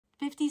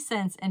50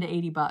 cents into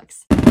 80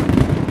 bucks.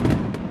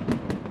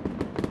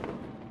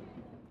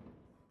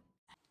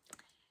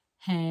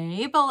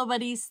 Hey, Bolo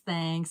buddies,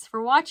 thanks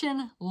for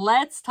watching.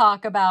 Let's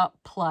talk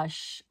about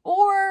plush,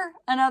 or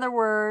another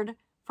word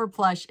for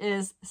plush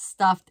is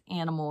stuffed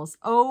animals.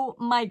 Oh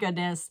my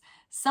goodness.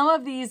 Some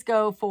of these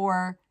go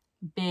for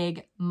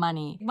big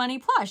money. Money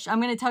plush.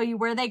 I'm going to tell you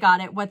where they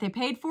got it, what they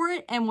paid for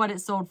it, and what it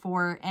sold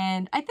for.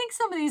 And I think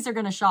some of these are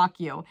going to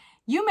shock you.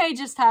 You may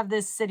just have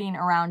this sitting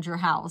around your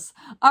house.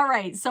 All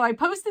right, so I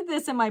posted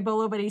this in my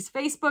Bolo Buddies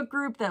Facebook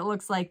group that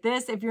looks like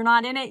this. If you're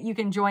not in it, you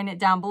can join it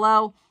down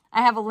below.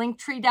 I have a link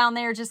tree down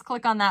there. Just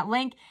click on that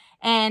link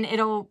and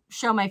it'll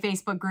show my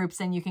Facebook groups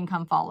and you can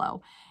come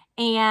follow.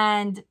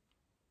 And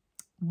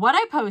what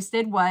I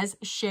posted was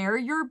share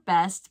your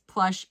best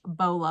plush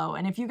bolo.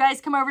 And if you guys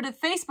come over to the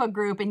Facebook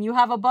group and you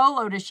have a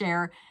bolo to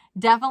share,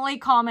 definitely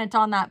comment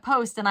on that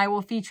post and I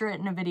will feature it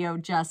in a video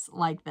just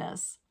like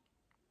this.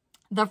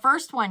 The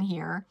first one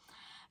here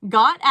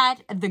got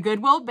at the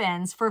Goodwill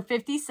bins for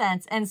 50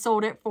 cents and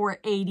sold it for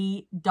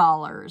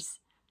 $80.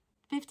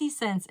 50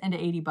 cents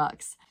into 80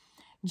 bucks.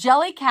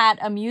 Jellycat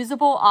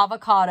Amusable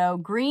Avocado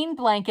Green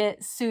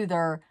Blanket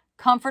Soother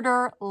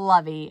Comforter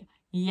Lovey.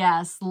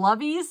 Yes,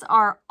 Loveys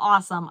are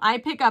awesome. I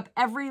pick up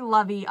every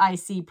Lovey I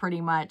see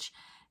pretty much.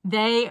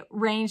 They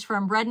range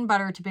from bread and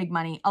butter to big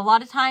money. A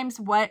lot of times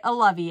what a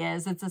Lovey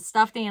is, it's a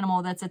stuffed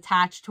animal that's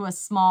attached to a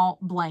small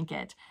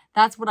blanket.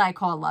 That's what I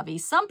call a Lovey.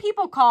 Some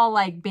people call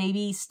like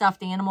baby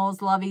stuffed animals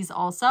Loveys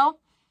also.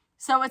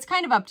 So it's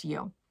kind of up to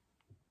you.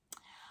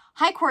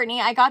 Hi, Courtney.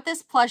 I got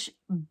this plush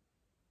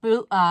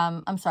blue,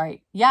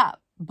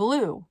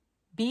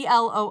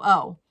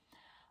 B-L-O-O,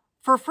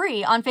 for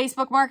free on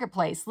Facebook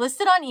Marketplace,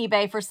 listed on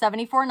eBay for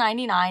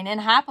 $74.99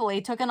 and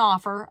happily took an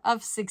offer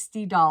of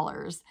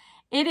 $60.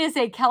 It is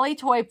a Kelly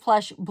Toy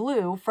Plush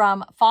Blue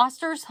from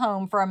Foster's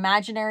Home for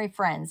Imaginary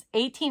Friends,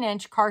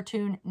 18-inch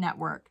Cartoon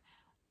Network.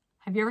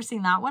 Have you ever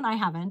seen that one? I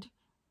haven't,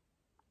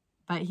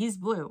 but he's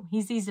blue.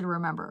 He's easy to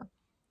remember.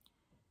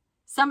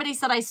 Somebody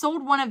said, I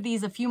sold one of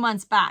these a few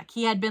months back.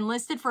 He had been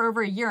listed for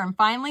over a year and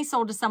finally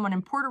sold to someone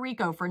in Puerto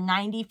Rico for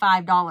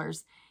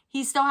 $95.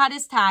 He still had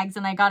his tags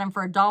and I got him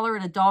for $1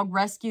 at a dog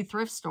rescue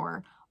thrift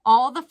store.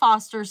 All the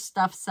Foster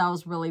stuff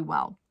sells really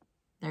well.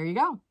 There you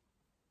go.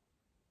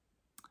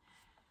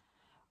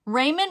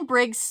 Raymond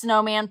Briggs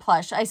Snowman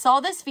Plush. I saw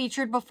this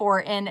featured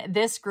before in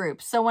this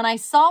group. So when I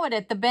saw it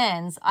at the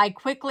bins, I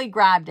quickly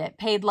grabbed it.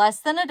 Paid less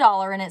than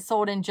 $1 and it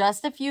sold in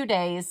just a few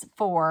days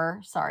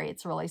for, sorry,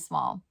 it's really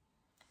small.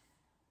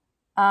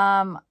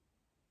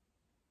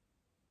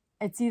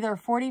 It's either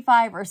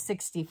 45 or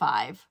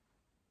 65.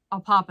 I'll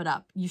pop it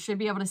up. You should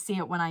be able to see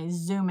it when I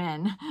zoom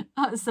in.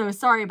 So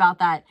sorry about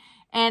that.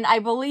 And I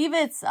believe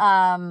it's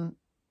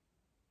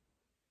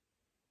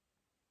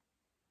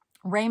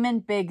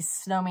Raymond Biggs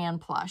Snowman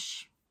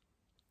Plush.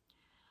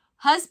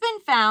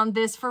 Husband found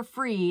this for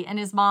free in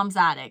his mom's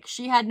attic.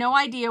 She had no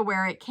idea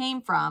where it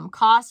came from.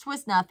 Cost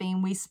was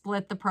nothing. We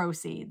split the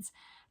proceeds.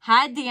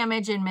 Had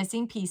damage and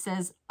missing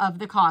pieces of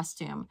the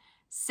costume.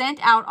 Sent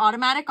out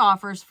automatic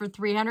offers for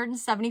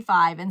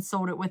 $375 and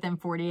sold it within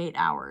 48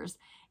 hours.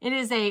 It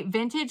is a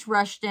vintage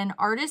Rushton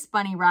Artist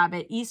Bunny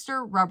Rabbit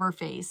Easter rubber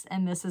face,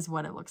 and this is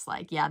what it looks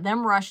like. Yeah,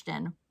 them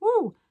Rushton.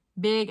 Woo!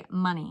 Big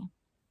money.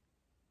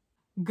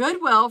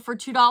 Goodwill for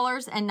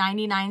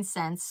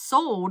 $2.99,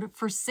 sold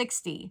for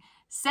 $60.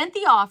 Sent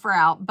the offer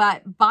out,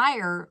 but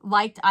buyer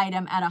liked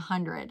item at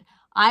 $100.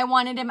 I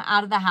wanted him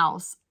out of the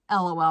house.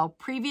 LOL.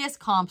 Previous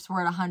comps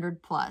were at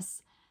 $100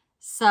 plus.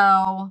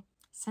 So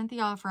sent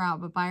the offer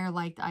out, but buyer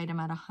liked item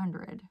at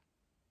 $100.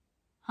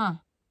 Huh.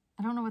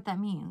 I don't know what that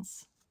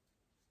means.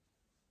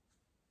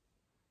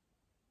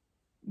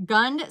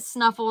 Gund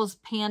Snuffles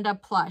Panda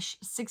Plush,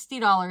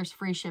 $60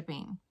 free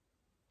shipping.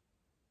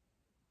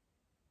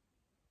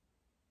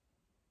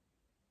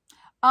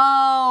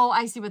 Oh,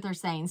 I see what they're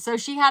saying. So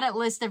she had it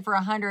listed for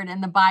 $100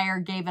 and the buyer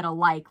gave it a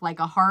like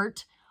a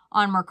heart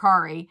on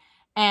Mercari.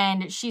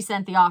 And she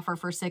sent the offer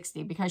for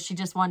 $60 because she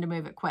just wanted to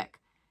move it quick.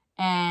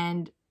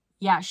 And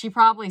yeah, she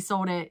probably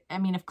sold it. I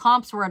mean, if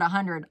comps were at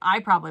 $100,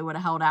 I probably would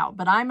have held out.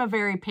 But I'm a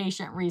very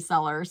patient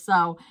reseller.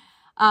 So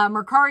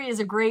Mercari is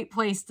a great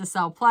place to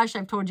sell plush.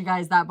 I've told you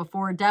guys that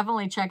before.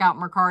 Definitely check out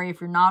Mercari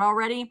if you're not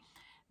already.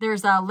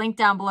 There's a link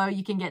down below.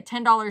 You can get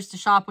 $10 to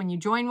shop when you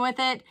join with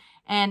it.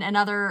 And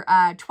another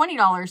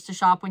 $20 to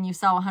shop when you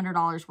sell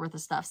 $100 worth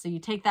of stuff. So you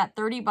take that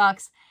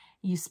 $30,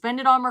 you spend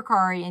it on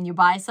Mercari, and you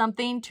buy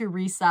something to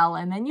resell.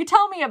 And then you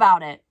tell me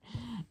about it.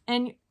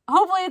 And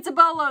hopefully it's a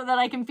bolo that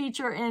I can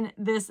feature in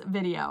this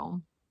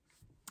video.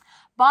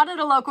 Bought at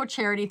a local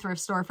charity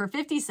thrift store for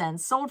 50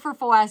 cents. Sold for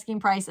full asking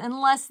price in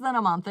less than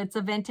a month. It's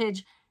a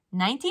vintage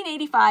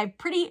 1985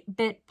 Pretty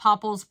Bit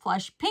Popples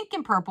plush, pink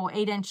and purple,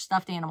 8-inch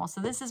stuffed animal.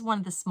 So this is one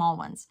of the small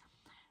ones.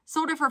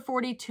 Sold it for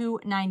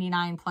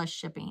 $42.99 plus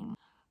shipping.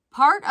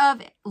 Part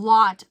of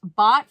lot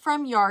bought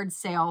from yard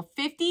sale,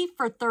 50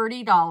 for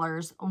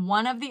 $30.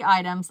 One of the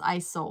items I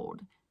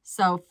sold.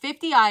 So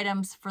 50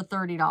 items for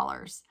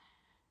 $30.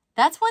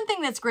 That's one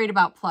thing that's great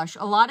about plush.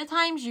 A lot of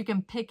times you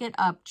can pick it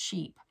up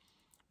cheap.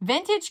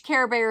 Vintage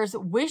Care Bears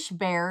Wish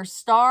Bear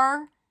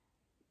Star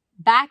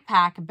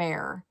Backpack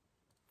Bear.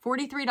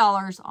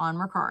 $43 on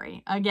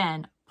Mercari.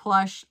 Again,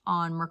 Plush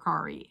on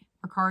Mercari.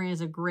 Mercari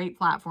is a great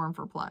platform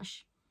for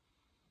Plush.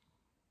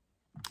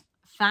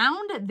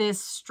 Found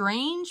this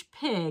strange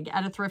pig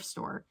at a thrift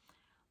store.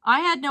 I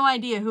had no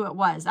idea who it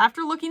was.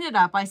 After looking it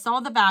up, I saw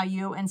the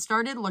value and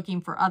started looking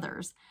for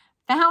others.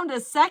 Found a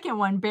second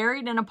one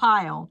buried in a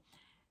pile.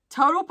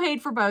 Total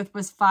paid for both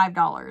was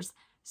 $5.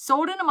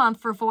 Sold in a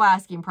month for full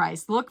asking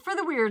price. Look for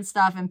the weird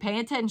stuff and pay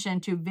attention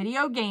to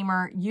video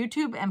gamer,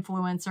 YouTube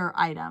influencer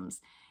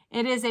items.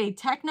 It is a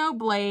Techno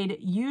Blade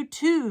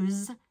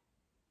U2's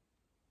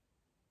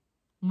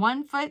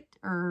 1 foot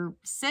or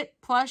sit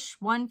plush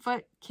 1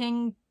 foot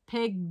king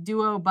pig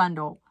duo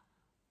bundle.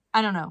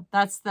 I don't know.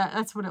 That's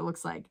what it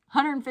looks like.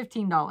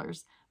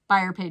 $115.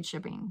 Buyer paid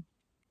shipping.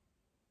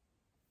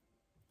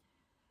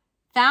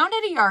 Found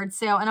at a yard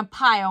sale in a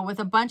pile with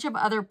a bunch of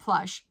other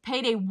plush.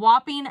 Paid a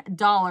whopping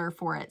 $1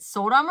 for it.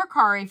 Sold on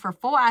Mercari for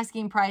full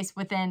asking price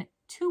within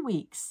 2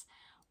 weeks.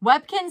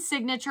 Webkinz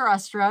Signature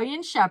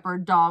Australian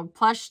Shepherd Dog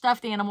Plush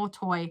Stuffed Animal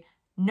Toy.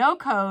 No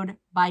code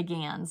by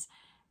Gans.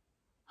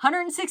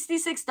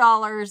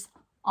 $166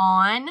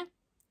 on,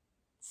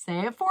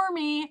 say it for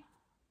me,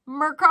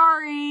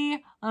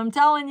 Mercari. I'm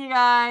telling you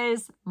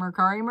guys.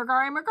 Mercari,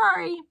 Mercari,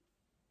 Mercari.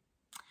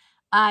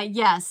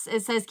 Yes,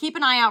 it says keep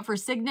an eye out for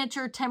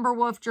Signature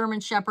Timberwolf German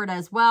Shepherd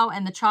as well,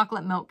 and the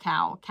Chocolate Milk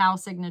Cow, Cow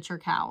Signature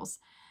Cows.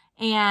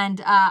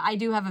 And I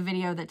do have a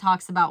video that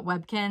talks about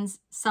Webkinz.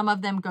 Some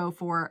of them go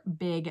for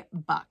big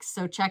bucks.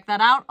 So check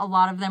that out. A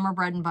lot of them are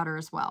bread and butter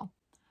as well.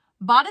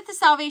 Bought at the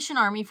Salvation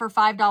Army for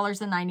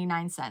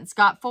 $5.99.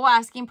 Got full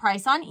asking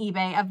price on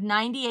eBay of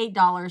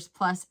 $98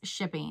 plus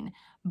shipping.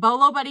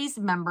 Bolo Buddies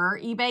member,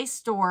 eBay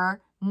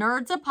store,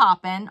 Nerds a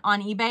Poppin'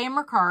 on eBay and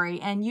Mercari,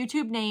 and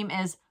YouTube name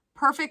is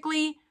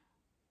Perfectly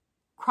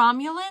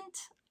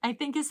Cromulent, I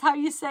think is how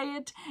you say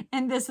it.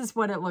 And this is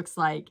what it looks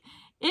like.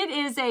 It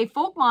is a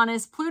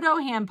Folkmanis Pluto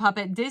hand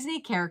puppet Disney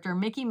character,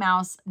 Mickey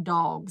Mouse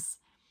dogs.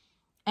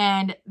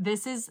 And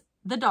this is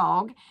the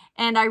dog.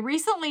 And I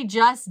recently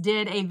just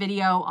did a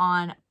video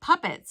on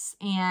puppets,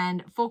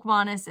 and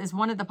Folkmanis is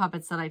one of the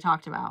puppets that I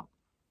talked about.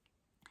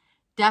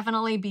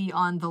 Definitely be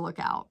on the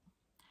lookout.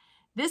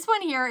 This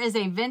one here is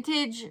a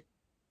vintage,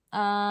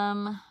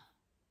 yes,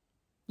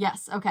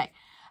 okay.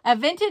 A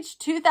vintage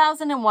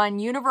 2001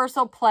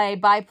 Universal Play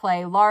by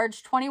Play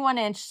large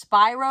 21-inch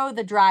Spyro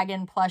the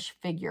Dragon plush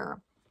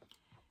figure.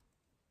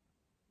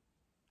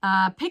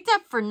 Picked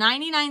up for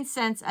 99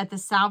 cents at the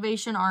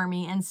Salvation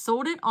Army and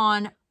sold it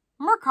on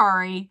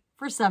Mercari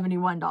for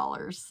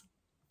 $71.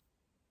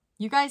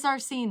 You guys are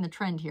seeing the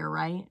trend here,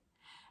 right?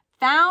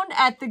 Found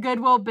at the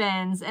Goodwill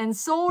bins and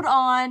sold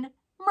on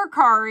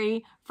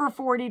Mercari for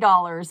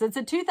 $40. It's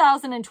a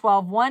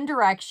 2012 One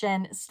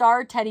Direction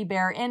Star Teddy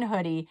Bear in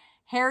Hoodie,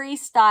 Harry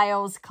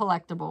Styles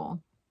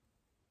collectible.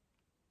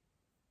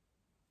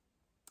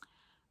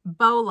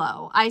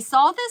 Bolo. I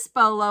saw this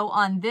Bolo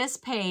on this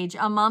page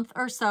a month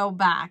or so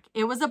back.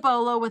 It was a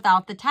Bolo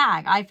without the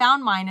tag. I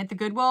found mine at the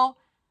Goodwill,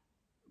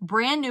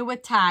 brand new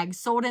with tag,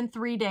 sold in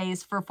 3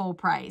 days for full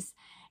price.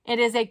 It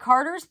is a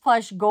Carter's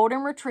Plush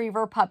Golden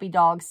Retriever puppy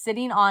dog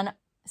sitting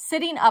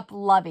up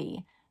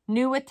lovey,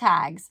 new with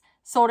tags.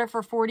 Sold it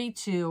for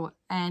 $42,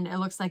 and it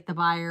looks like the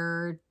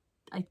buyer,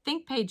 I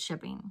think, paid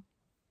shipping.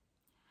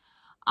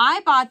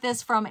 I bought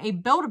this from a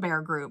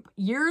Build-A-Bear group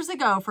years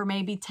ago for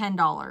maybe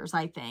 $10,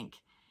 I think.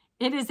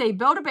 It is a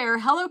Build-A-Bear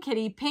Hello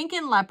Kitty pink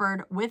and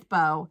leopard with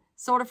bow.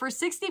 Sold it for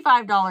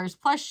 $65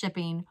 plus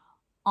shipping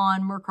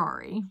on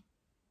Mercari.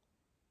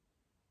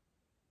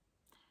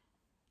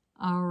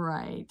 All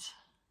right.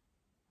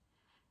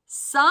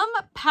 Some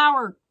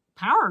power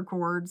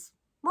cords.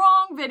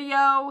 Wrong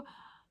video.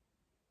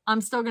 I'm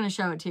still going to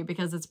show it to you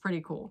because it's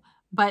pretty cool.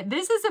 But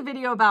this is a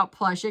video about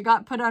plush. It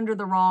got put under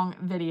the wrong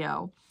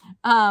video.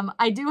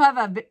 I do have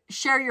a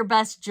share your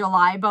best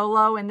July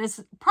Bolo, and this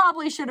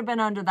probably should have been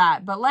under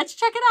that. But let's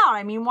check it out.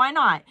 I mean, why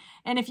not?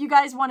 And if you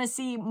guys want to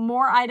see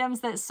more items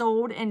that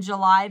sold in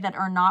July that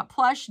are not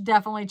plush,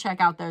 definitely check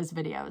out those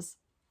videos.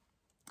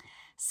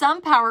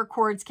 Some power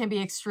cords can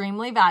be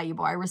extremely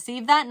valuable. I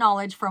received that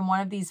knowledge from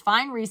one of these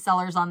fine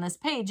resellers on this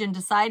page and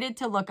decided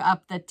to look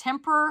up the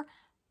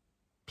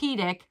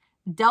Tempur-Pedic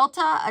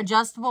Delta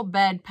adjustable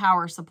bed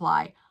power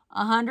supply,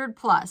 100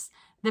 plus.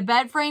 The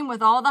bed frame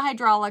with all the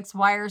hydraulics,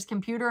 wires,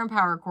 computer, and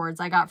power cords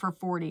I got for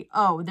 $40.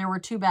 Oh, there were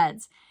 2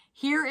 beds.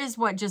 Here is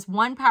what just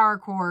one power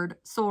cord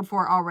sold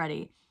for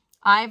already.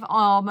 I've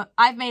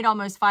made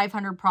almost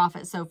 $500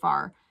 profit so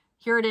far.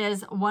 Here it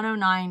is,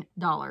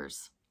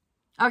 $109.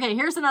 Okay,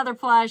 here's another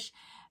plush.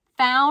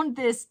 Found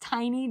this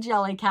tiny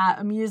Jellycat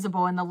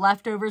amusable in the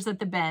leftovers at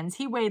the bins.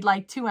 He weighed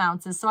like 2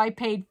 ounces, so I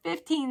paid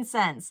 15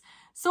 cents.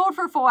 Sold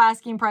for full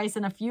asking price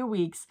in a few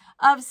weeks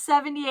of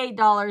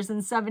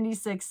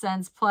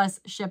 $78.76 plus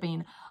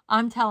shipping.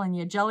 I'm telling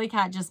you,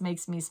 Jellycat just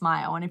makes me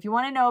smile. And if you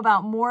want to know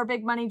about more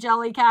big money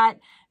Jellycat,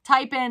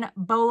 type in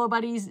Bolo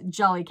Buddies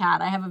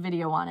Jellycat. I have a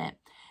video on it.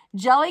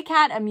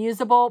 Jellycat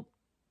amusable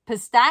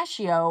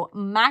pistachio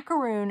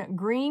macaroon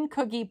green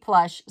cookie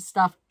plush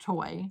stuffed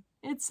toy.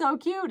 It's so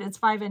cute. It's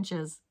 5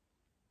 inches.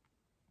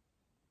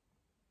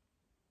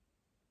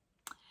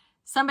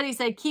 Somebody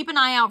said, keep an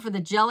eye out for the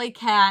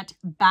Jellycat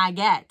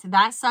baguette.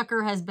 That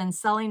sucker has been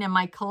selling in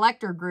my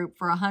collector group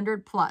for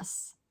 100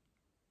 plus.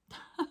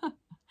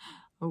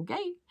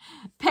 Okay.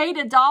 Paid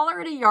 $1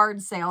 at a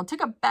yard sale.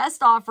 Took a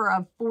best offer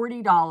of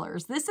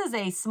 $40. This is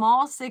a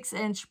small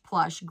 6-inch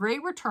plush.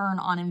 Great return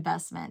on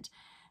investment.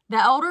 The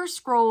Elder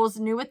Scrolls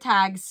new with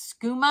tag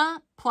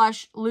Skooma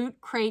Plush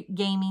Loot Crate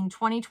Gaming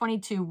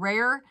 2022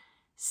 Rare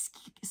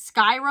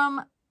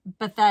Skyrim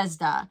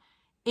Bethesda.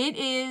 It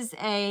is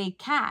a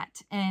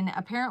cat, and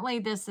apparently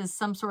this is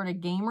some sort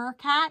of gamer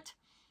cat.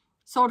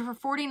 Sold for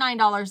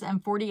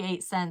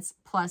 $49.48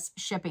 plus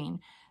shipping.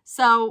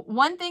 So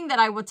one thing that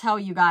I will tell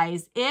you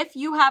guys, if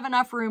you have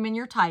enough room in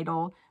your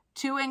title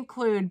to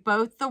include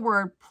both the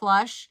word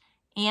plush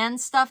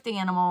and stuffed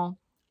animal,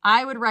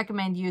 I would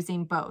recommend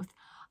using both.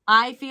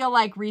 I feel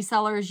like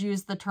resellers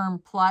use the term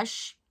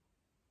plush.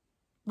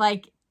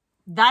 Like,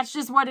 that's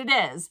just what it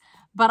is.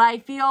 But I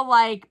feel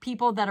like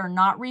people that are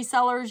not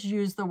resellers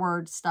use the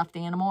word stuffed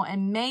animal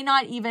and may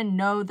not even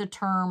know the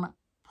term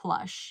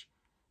plush.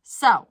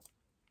 So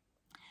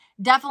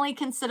definitely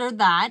consider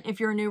that. If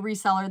you're a new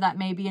reseller, that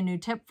may be a new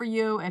tip for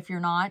you. If you're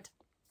not,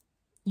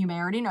 you may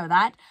already know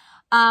that.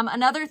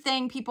 Another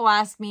thing people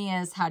ask me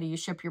is, how do you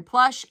ship your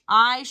plush?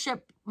 I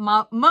ship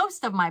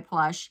most of my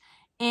plush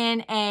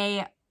in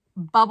a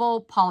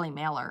bubble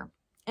polymailer.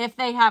 If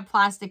they have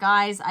plastic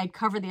eyes, I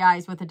cover the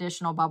eyes with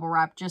additional bubble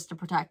wrap just to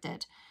protect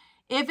it.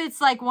 If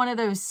it's like one of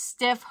those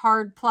stiff,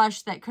 hard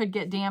plush that could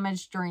get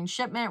damaged during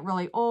shipment,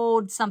 really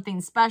old,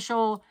 something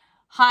special,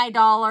 high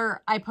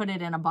dollar, I put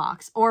it in a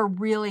box. Or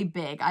really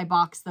big, I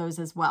box those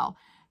as well.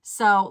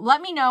 So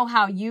let me know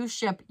how you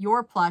ship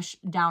your plush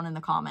down in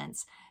the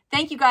comments.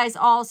 Thank you guys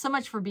all so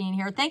much for being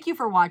here. Thank you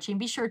for watching.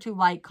 Be sure to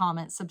like,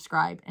 comment,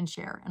 subscribe, and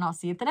share. And I'll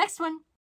see you at the next one.